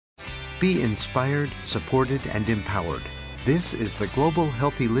Be inspired, supported, and empowered. This is the Global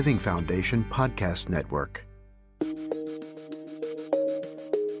Healthy Living Foundation podcast network.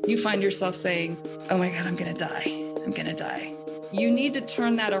 You find yourself saying, oh my God, I'm going to die. I'm going to die. You need to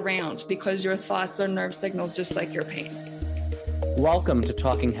turn that around because your thoughts are nerve signals just like your pain. Welcome to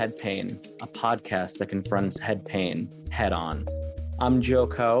Talking Head Pain, a podcast that confronts head pain head on. I'm Joe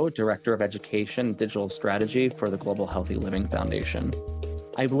Coe, Director of Education and Digital Strategy for the Global Healthy Living Foundation.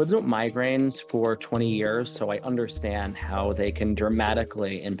 I've lived with migraines for 20 years, so I understand how they can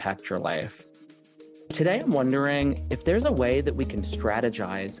dramatically impact your life. Today, I'm wondering if there's a way that we can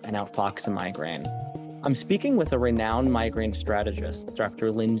strategize and outfox a migraine. I'm speaking with a renowned migraine strategist,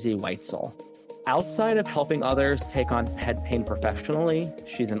 Dr. Lindsay Weitzel. Outside of helping others take on head pain professionally,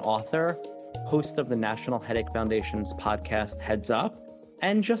 she's an author, host of the National Headache Foundation's podcast, Heads Up,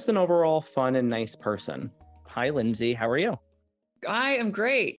 and just an overall fun and nice person. Hi, Lindsay. How are you? I am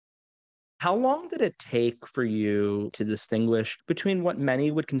great. How long did it take for you to distinguish between what many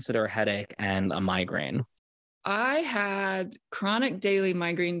would consider a headache and a migraine? I had chronic daily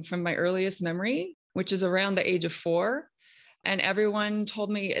migraine from my earliest memory, which is around the age of 4. And everyone told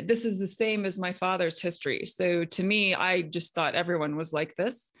me this is the same as my father's history. So to me, I just thought everyone was like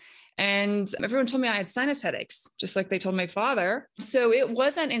this. And everyone told me I had sinus headaches, just like they told my father. So it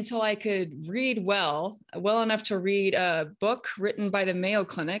wasn't until I could read well enough to read a book written by the Mayo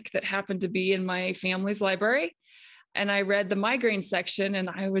Clinic that happened to be in my family's library. And I read the migraine section and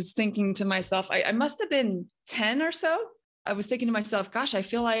I was thinking to myself, I must have been 10 or so. I was thinking to myself, gosh, I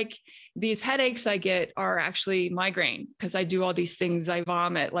feel like these headaches I get are actually migraine because I do all these things. I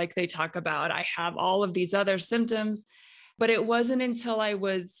vomit like they talk about. I have all of these other symptoms. But it wasn't until I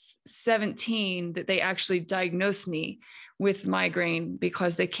was 17 that they actually diagnosed me with migraine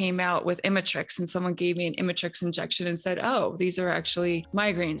because they came out with Imitrex and someone gave me an Imitrex injection and said, oh, these are actually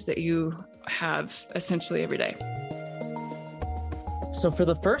migraines that you have essentially every day. So for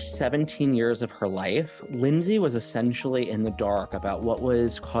the first 17 years of her life, Lindsay was essentially in the dark about what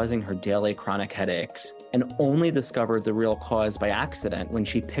was causing her daily chronic headaches and only discovered the real cause by accident when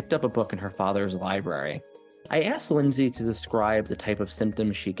she picked up a book in her father's library. I asked Lindsay to describe the type of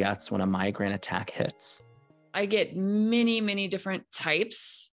symptoms she gets when a migraine attack hits. I get many different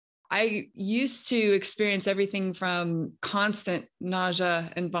types. I used to experience everything from constant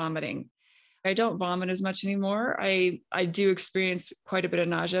nausea and vomiting. I don't vomit as much anymore. I do experience quite a bit of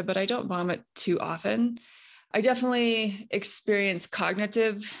nausea, but I don't vomit too often. I definitely experience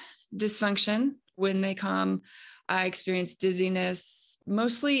cognitive dysfunction when they come. I experience dizziness.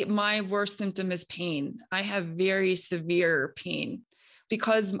 Mostly my worst symptom is pain. I have very severe pain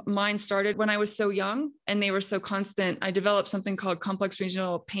because mine started when I was so young and they were so constant. I developed something called complex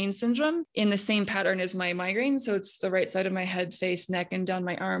regional pain syndrome in the same pattern as my migraine. So it's the right side of my head, face, neck, and down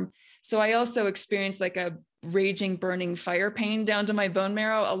my arm. So I also experienced like a raging, burning fire pain down to my bone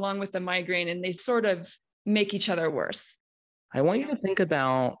marrow along with the migraine, and they sort of make each other worse. I want you to think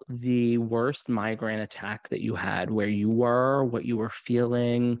about the worst migraine attack that you had, where you were, what you were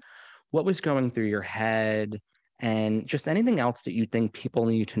feeling, what was going through your head, and just anything else that you think people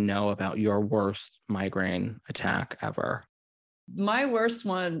need to know about your worst migraine attack ever. My worst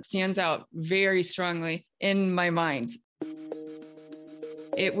one stands out very strongly in my mind.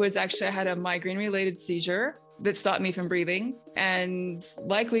 It was actually, I had a migraine-related seizure that stopped me from breathing. And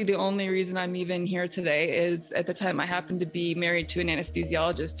likely the only reason I'm even here today is at the time I happened to be married to an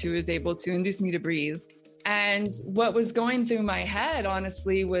anesthesiologist who was able to induce me to breathe. And what was going through my head,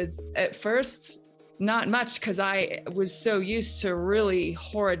 honestly, was at first not much because I was so used to really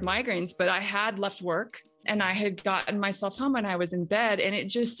horrid migraines, but I had left work and I had gotten myself home and I was in bed and it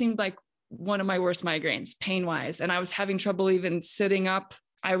just seemed like one of my worst migraines pain-wise. And I was having trouble even sitting up.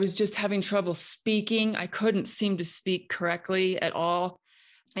 I was just having trouble speaking. I couldn't seem to speak correctly at all.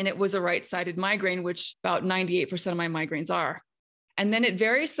 And it was a right-sided migraine, which about 98% of my migraines are. And then it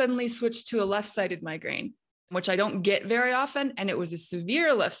very suddenly switched to a left-sided migraine, which I don't get very often. And it was a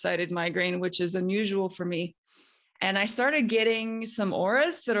severe left-sided migraine, which is unusual for me. And I started getting some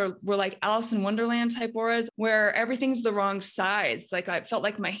auras that were like Alice in Wonderland type auras, where everything's the wrong size. Like I felt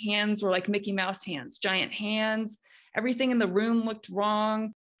like my hands were like Mickey Mouse hands, giant hands. Everything in the room looked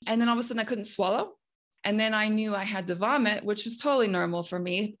wrong. And then all of a sudden I couldn't swallow. And then I knew I had to vomit, which was totally normal for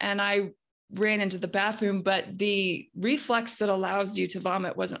me. And I ran into the bathroom, but the reflex that allows you to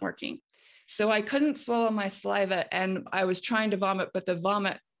vomit wasn't working. So I couldn't swallow my saliva and I was trying to vomit, but the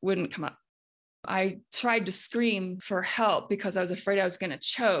vomit wouldn't come up. I tried to scream for help because I was afraid I was going to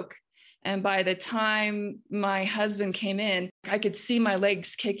choke. And by the time my husband came in, I could see my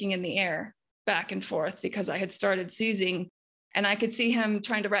legs kicking in the air back and forth because I had started seizing. And I could see him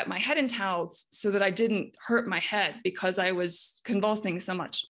trying to wrap my head in towels so that I didn't hurt my head because I was convulsing so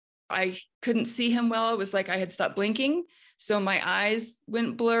much. I couldn't see him well. It was like I had stopped blinking. So my eyes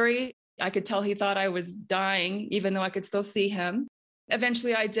went blurry. I could tell he thought I was dying, even though I could still see him.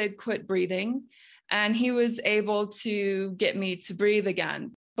 Eventually, I did quit breathing, and he was able to get me to breathe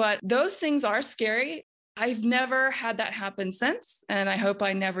again. But those things are scary. I've never had that happen since, and I hope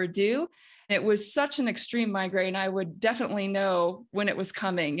I never do. It was such an extreme migraine. I would definitely know when it was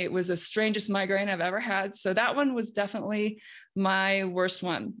coming. It was the strangest migraine I've ever had. So that one was definitely my worst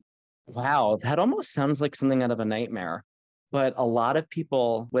one. Wow, that almost sounds like something out of a nightmare. But a lot of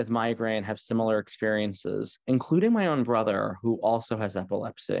people with migraine have similar experiences, including my own brother, who also has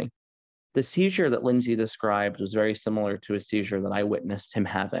epilepsy. The seizure that Lindsay described was very similar to a seizure that I witnessed him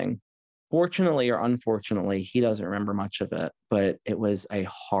having. Fortunately or unfortunately, he doesn't remember much of it, but it was a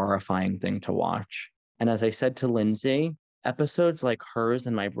horrifying thing to watch. And as I said to Lindsay, episodes like hers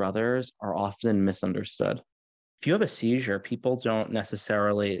and my brother's are often misunderstood. If you have a seizure, people don't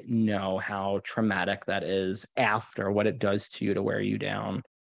necessarily know how traumatic that is after what it does to you to wear you down.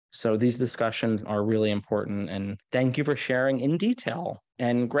 So these discussions are really important. And thank you for sharing in detail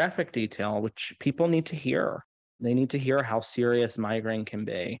and graphic detail, which people need to hear. They need to hear how serious migraine can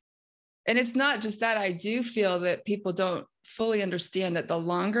be. And it's not just that. I do feel that people don't fully understand that the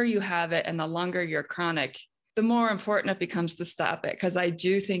longer you have it and the longer you're chronic, the more important it becomes to stop it. Because I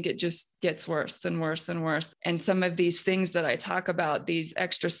do think it just gets worse and worse and worse. And some of these things that I talk about, these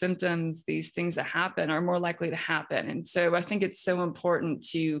extra symptoms, these things that happen are more likely to happen. And so I think it's so important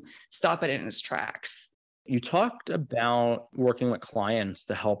to stop it in its tracks. You talked about working with clients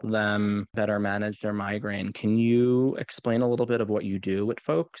to help them better manage their migraine. Can you explain a little bit of what you do with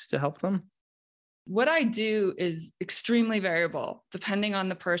folks to help them? What I do is extremely variable, depending on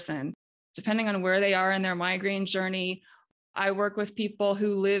the person, depending on where they are in their migraine journey. I work with people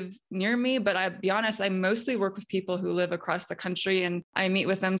who live near me, but I'll be honest, I mostly work with people who live across the country, and I meet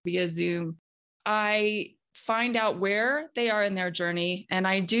with them via Zoom. I find out where they are in their journey, and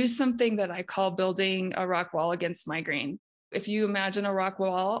I do something that I call building a rock wall against migraine. If you imagine a rock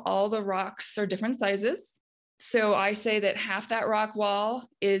wall, all the rocks are different sizes. So I say that half that rock wall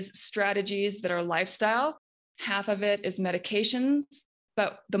is strategies that are lifestyle, half of it is medications,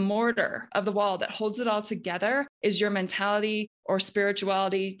 but the mortar of the wall that holds it all together is your mentality or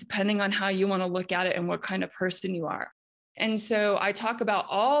spirituality, depending on how you want to look at it and what kind of person you are. And so I talk about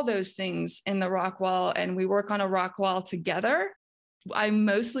all those things in the rock wall, and we work on a rock wall together. I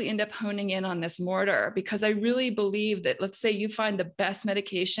mostly end up honing in on this mortar because I really believe that, let's say you find the best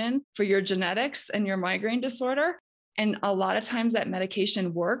medication for your genetics and your migraine disorder. And a lot of times that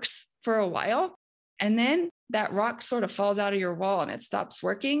medication works for a while, and then that rock sort of falls out of your wall and it stops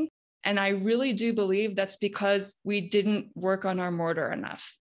working. And I really do believe that's because we didn't work on our mortar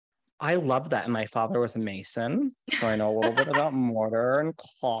enough. I love that. And my father was a mason, so I know a little bit about mortar and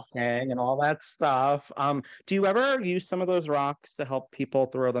caulking and all that stuff. Do you ever use some of those rocks to help people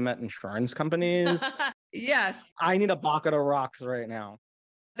throw them at insurance companies? Yes. I need a bucket of rocks right now.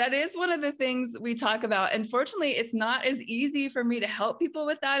 That is one of the things we talk about. Unfortunately, it's not as easy for me to help people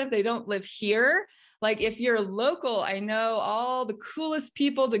with that if they don't live here. Like if you're local, I know all the coolest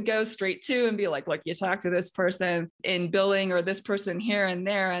people to go straight to and be like, look, you talk to this person in billing or this person here and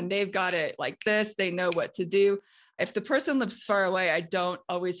there, and they've got it like this. They know what to do. If the person lives far away, I don't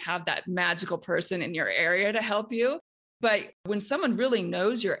always have that magical person in your area to help you. But when someone really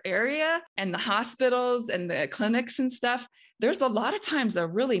knows your area and the hospitals and the clinics and stuff, there's a lot of times a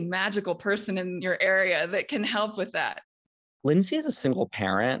really magical person in your area that can help with that. Lindsay is a single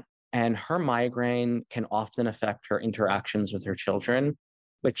parent, and her migraine can often affect her interactions with her children.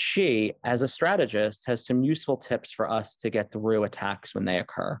 But she, as a strategist, has some useful tips for us to get through attacks when they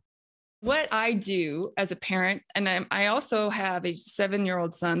occur. What I do as a parent, and I also have a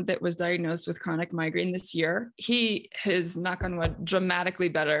 7-year-old son that was diagnosed with chronic migraine this year. He is, knock on wood, dramatically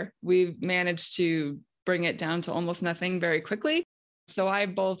better. We've managed to bring it down to almost nothing very quickly. So I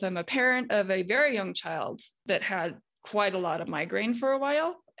both am a parent of a very young child that had quite a lot of migraine for a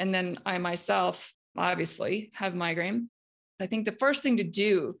while. And then I myself, obviously, have migraine. I think the first thing to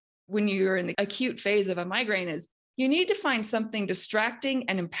do when you're in the acute phase of a migraine is you need to find something distracting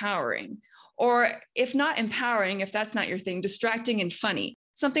and empowering, or if not empowering, if that's not your thing, distracting and funny,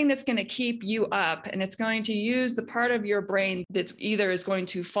 something that's going to keep you up and it's going to use the part of your brain that either is going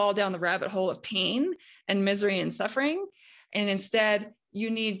to fall down the rabbit hole of pain and misery and suffering. And instead, you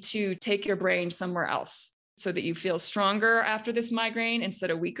need to take your brain somewhere else so that you feel stronger after this migraine instead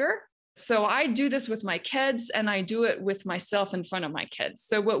of weaker. So I do this with my kids, and I do it with myself in front of my kids.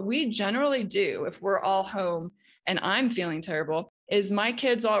 So what we generally do if we're all home and I'm feeling terrible, is my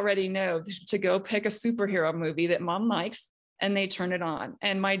kids already know to go pick a superhero movie that mom likes and they turn it on.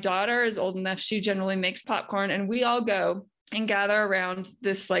 And my daughter is old enough, she generally makes popcorn and we all go and gather around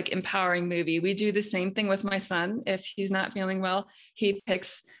this like empowering movie. We do the same thing with my son. If he's not feeling well, he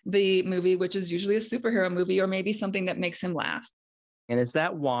picks the movie, which is usually a superhero movie or maybe something that makes him laugh. And is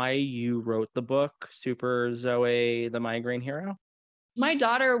that why you wrote the book, Super Zoe, the Migraine Hero? My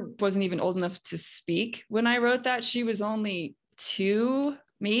daughter wasn't even old enough to speak when I wrote that. She was only 2,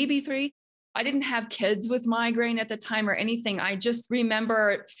 maybe 3. I didn't have kids with migraine at the time or anything. I just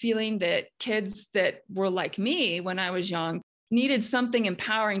remember feeling that kids that were like me when I was young needed something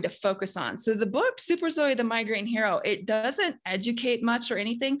empowering to focus on. So the book, Super Zoe, the Migraine Hero, it doesn't educate much or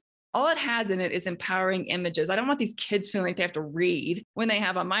anything. All it has in it is empowering images. I don't want these kids feeling like they have to read when they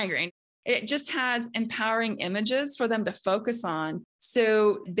have a migraine. It just has empowering images for them to focus on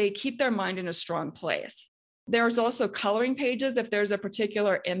so they keep their mind in a strong place. There's also coloring pages if there's a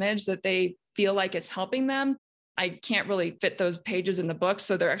particular image that they feel like is helping them. I can't really fit those pages in the book,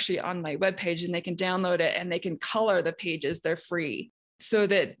 so they're actually on my webpage and they can download it and they can color the pages. They're free so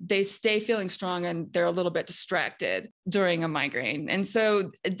that they stay feeling strong and they're a little bit distracted during a migraine. And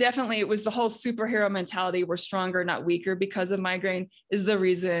so definitely it was the whole superhero mentality, we're stronger, not weaker because of migraine, is the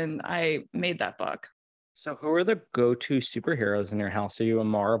reason I made that book. So who are the go-to superheroes in your house? Are you a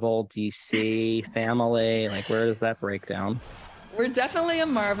Marvel, DC, family? Like, where does that break down? We're definitely a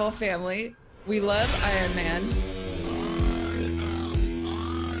Marvel family. We love Iron Man.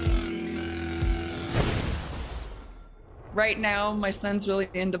 Right now, my son's really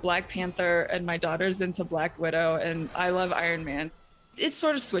into Black Panther and my daughter's into Black Widow, and I love Iron Man. It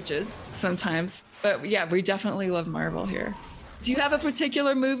sort of switches sometimes, but yeah, we definitely love Marvel here. Do you have a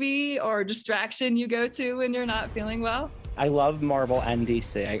particular movie or distraction you go to when you're not feeling well? I love Marvel and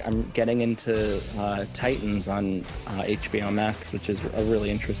DC. I'm getting into Titans on HBO Max, which is a really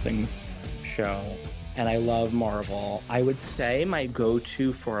interesting show. And I love Marvel. I would say my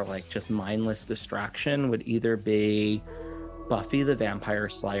go-to for like just mindless distraction would either be Buffy the Vampire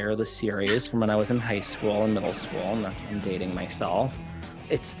Slayer, the series from when I was in high school and middle school, and I'm dating myself.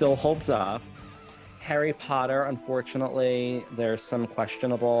 It still holds up. Harry Potter, unfortunately, there's some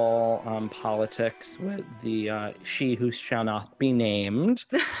questionable politics with the she who shall not be named.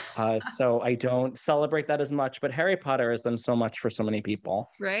 So I don't celebrate that as much, but Harry Potter has done so much for so many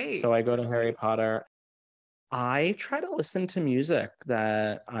people. Right. So I go to Harry Potter. I try to listen to music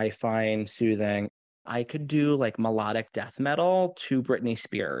that I find soothing. I could do like melodic death metal to Britney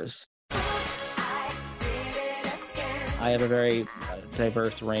Spears. I have a very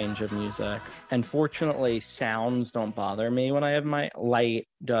diverse range of music. And fortunately, sounds don't bother me when I have my light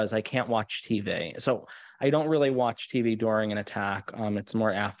does. I can't watch TV. So I don't really watch TV during an attack. It's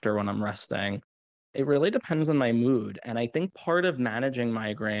more after when I'm resting. It really depends on my mood. And I think part of managing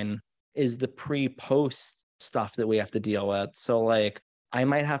migraine is the pre-post stuff that we have to deal with. So like, I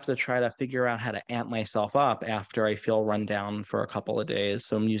might have to try to figure out how to amp myself up after I feel run down for a couple of days.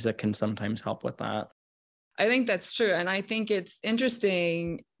 So music can sometimes help with that. I think that's true. And I think it's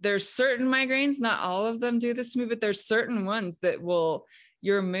interesting. There's certain migraines, not all of them do this to me, but there's certain ones that will,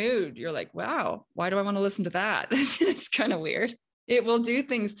 your mood, you're like, wow, why do I want to listen to that? It's kind of weird. It will do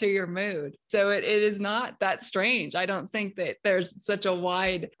things to your mood. So it is not that strange. I don't think that there's such a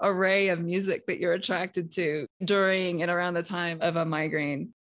wide array of music that you're attracted to during and around the time of a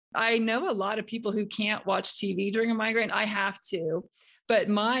migraine. I know a lot of people who can't watch TV during a migraine. I have to. But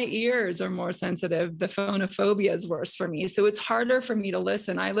my ears are more sensitive. The phonophobia is worse for me. So it's harder for me to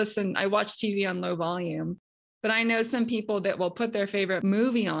listen. I watch TV on low volume, but I know some people that will put their favorite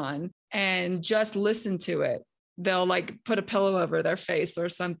movie on and just listen to it. They'll like put a pillow over their face or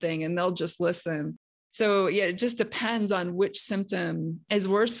something and they'll just listen. So yeah, it just depends on which symptom is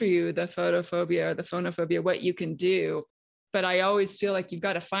worse for you, the photophobia or the phonophobia, what you can do. But I always feel like you've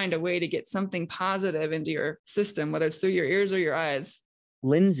got to find a way to get something positive into your system, whether it's through your ears or your eyes.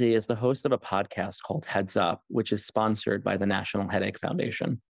 Lindsay is the host of a podcast called Heads Up, which is sponsored by the National Headache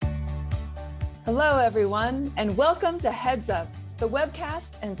Foundation. Hello, everyone, and welcome to Heads Up, the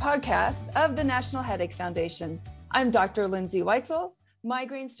webcast and podcast of the National Headache Foundation. I'm Dr. Lindsay Weitzel,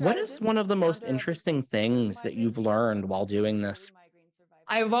 migraine strategist. What is one of the most interesting things that you've learned while doing this?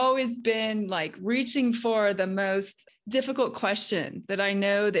 I've always been like reaching for the most difficult question that I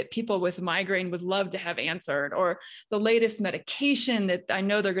know that people with migraine would love to have answered, or the latest medication that I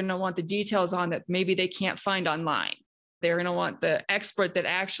know they're going to want the details on that maybe they can't find online. They're going to want the expert that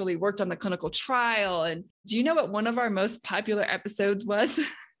actually worked on the clinical trial. And do you know what one of our most popular episodes was?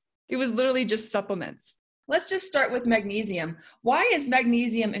 It was literally just supplements. Let's just start with magnesium. Why is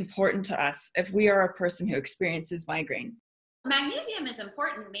magnesium important to us if we are a person who experiences migraine? Magnesium is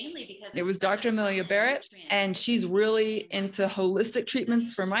important mainly because it was Dr. Amelia Barrett, and she's really into holistic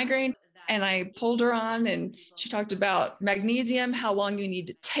treatments for migraine. And I pulled her on and she talked about magnesium, how long you need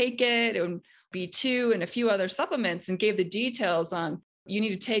to take it, and B2 and a few other supplements, and gave the details on you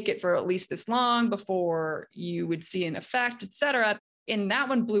need to take it for at least this long before you would see an effect, et cetera. And that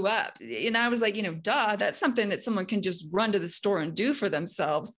one blew up. And I was like, duh, that's something that someone can just run to the store and do for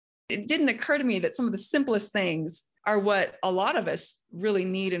themselves. It didn't occur to me that some of the simplest things are what a lot of us really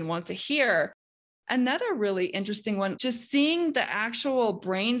need and want to hear. Another really interesting one, just seeing the actual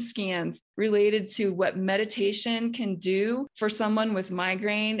brain scans related to what meditation can do for someone with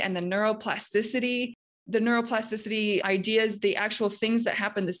migraine and the neuroplasticity ideas, the actual things that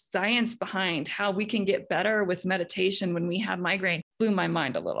happen, the science behind how we can get better with meditation when we have migraine blew my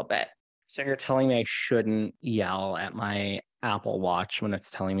mind a little bit. So you're telling me I shouldn't yell at my Apple Watch when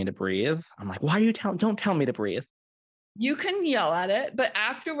it's telling me to breathe? I'm like, why are you don't tell me to breathe? You can yell at it, but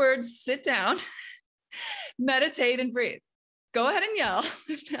afterwards, sit down, meditate and breathe. Go ahead and yell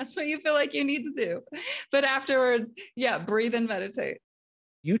if that's what you feel like you need to do. But afterwards, breathe and meditate.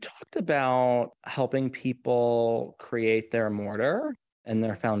 You talked about helping people create their mortar and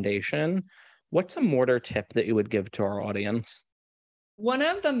their foundation. What's a mortar tip that you would give to our audience? One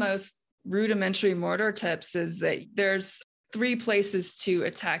of the most rudimentary mortar tips is that there's 3 places to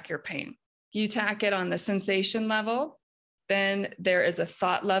attack your pain. You attack it on the sensation level. Then there is a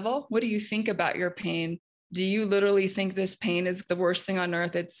thought level. What do you think about your pain? Do you literally think this pain is the worst thing on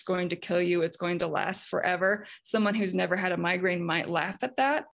earth? It's going to kill you. It's going to last forever. Someone who's never had a migraine might laugh at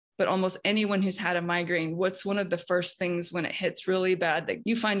that, but almost anyone who's had a migraine, what's one of the first things when it hits really bad that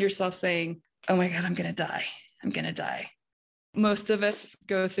you find yourself saying, oh my God, I'm going to die. I'm going to die. Most of us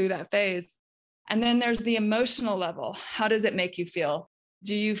go through that phase. And then there's the emotional level. How does it make you feel?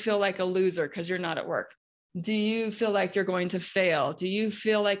 Do you feel like a loser because you're not at work? Do you feel like you're going to fail? Do you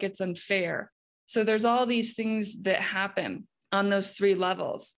feel like it's unfair? So there's all these things that happen on those 3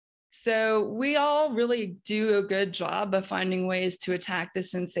 levels. So we all really do a good job of finding ways to attack the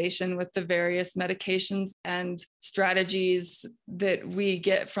sensation with the various medications and strategies that we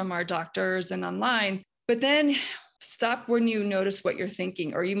get from our doctors and online. But then stop when you notice what you're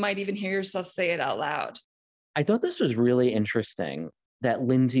thinking, or you might even hear yourself say it out loud. I thought this was really interesting that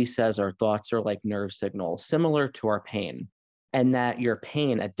Lindsay says our thoughts are like nerve signals, similar to our pain, and that your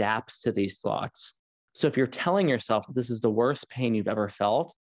pain adapts to these thoughts. So if you're telling yourself that this is the worst pain you've ever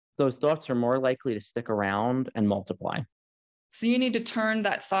felt, those thoughts are more likely to stick around and multiply. So you need to turn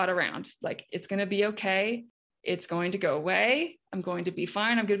that thought around. Like, it's going to be okay. It's going to go away. I'm going to be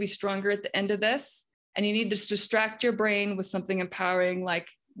fine. I'm going to be stronger at the end of this. And you need to distract your brain with something empowering, like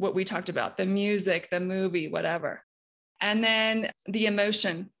what we talked about, the music, the movie, whatever. And then the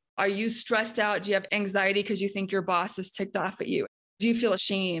emotion. Are you stressed out? Do you have anxiety because you think your boss is ticked off at you? Do you feel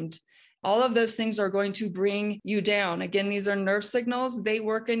ashamed? All of those things are going to bring you down. Again, these are nerve signals. They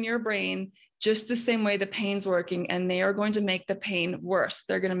work in your brain just the same way the pain's working, and they are going to make the pain worse.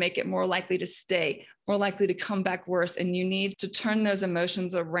 They're going to make it more likely to stay, more likely to come back worse. And you need to turn those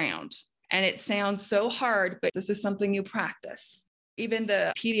emotions around. And it sounds so hard, but this is something you practice. Even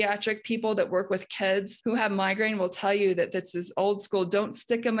the pediatric people that work with kids who have migraine will tell you that this is old school. Don't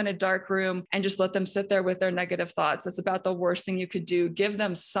stick them in a dark room and just let them sit there with their negative thoughts. It's about the worst thing you could do. Give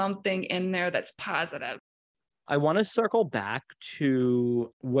them something in there that's positive. I want to circle back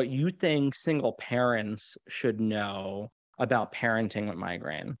to what you think single parents should know about parenting with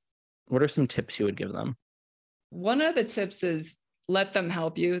migraine. What are some tips you would give them? One of the tips is let them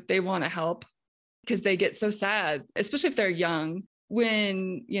help you. They want to help because they get so sad, especially if they're young,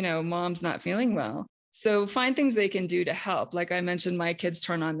 when, mom's not feeling well. So find things they can do to help. Like I mentioned, my kids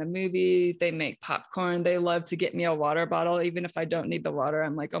turn on the movie, they make popcorn. They love to get me a water bottle. Even if I don't need the water,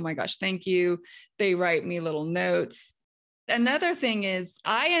 I'm like, oh my gosh, thank you. They write me little notes. Another thing is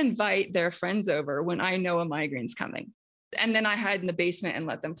I invite their friends over when I know a migraine's coming. And then I hide in the basement and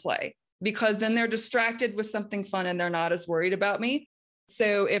let them play, because then they're distracted with something fun and they're not as worried about me.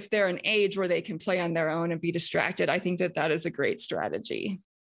 So if they're an age where they can play on their own and be distracted, I think that is a great strategy.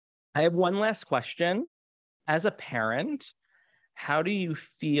 I have one last question. As a parent, how do you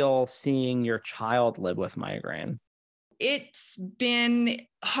feel seeing your child live with migraine? It's been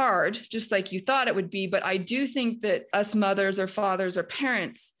hard, just like you thought it would be. But I do think that us mothers or fathers or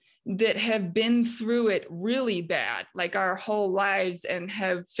parents that have been through it really bad, like our whole lives, and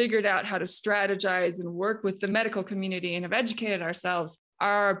have figured out how to strategize and work with the medical community and have educated ourselves,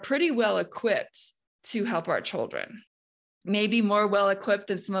 are pretty well equipped to help our children. Maybe more well equipped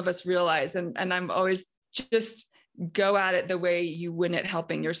than some of us realize. And I'm always just go at it the way you win at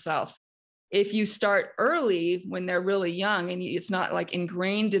helping yourself. If you start early when they're really young and it's not like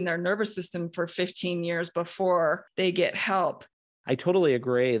ingrained in their nervous system for 15 years before they get help. I totally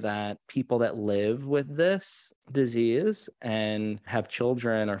agree that people that live with this disease and have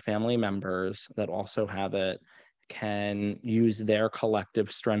children or family members that also have it can use their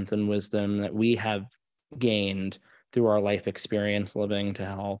collective strength and wisdom that we have gained through our life experience living to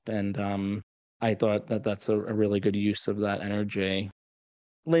help. And I thought that that's a really good use of that energy.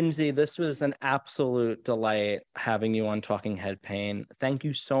 Lindsay, this was an absolute delight having you on Talking Head Pain. Thank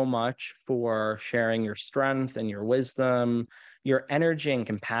you so much for sharing your strength and your wisdom, your energy and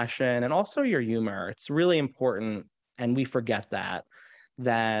compassion, and also your humor. It's really important, and we forget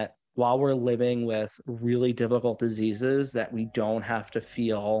that while we're living with really difficult diseases, that we don't have to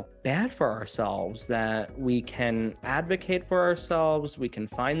feel bad for ourselves, that we can advocate for ourselves, we can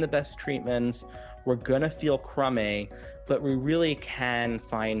find the best treatments. We're going to feel crummy, but we really can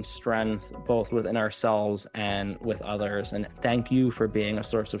find strength both within ourselves and with others. And thank you for being a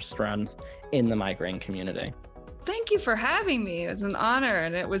source of strength in the migraine community. Thank you for having me. It was an honor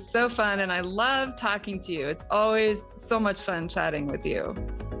and it was so fun. And I love talking to you. It's always so much fun chatting with you.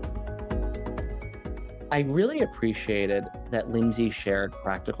 I really appreciated that Lindsay shared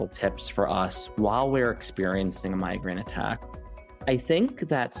practical tips for us while we're experiencing a migraine attack. I think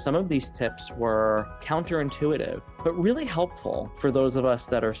that some of these tips were counterintuitive, but really helpful for those of us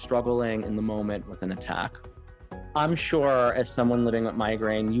that are struggling in the moment with an attack. I'm sure as someone living with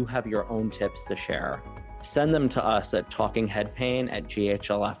migraine, you have your own tips to share. Send them to us at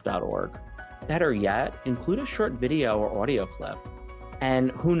talkingheadpain@ghlf.org. Better yet, include a short video or audio clip.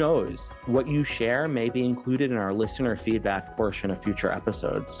 And who knows, what you share may be included in our listener feedback portion of future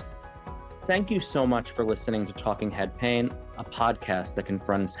episodes. Thank you so much for listening to Talking Head Pain, a podcast that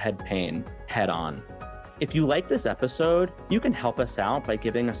confronts head pain head on. If you like this episode, you can help us out by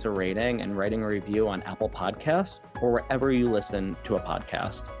giving us a rating and writing a review on Apple Podcasts or wherever you listen to a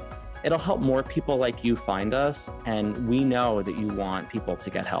podcast. It'll help more people like you find us, and we know that you want people to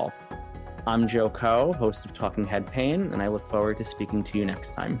get help. I'm Joe Coe, host of Talking Head Pain, and I look forward to speaking to you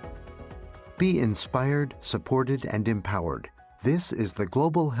next time. Be inspired, supported, and empowered. This is the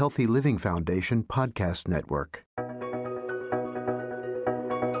Global Healthy Living Foundation podcast network.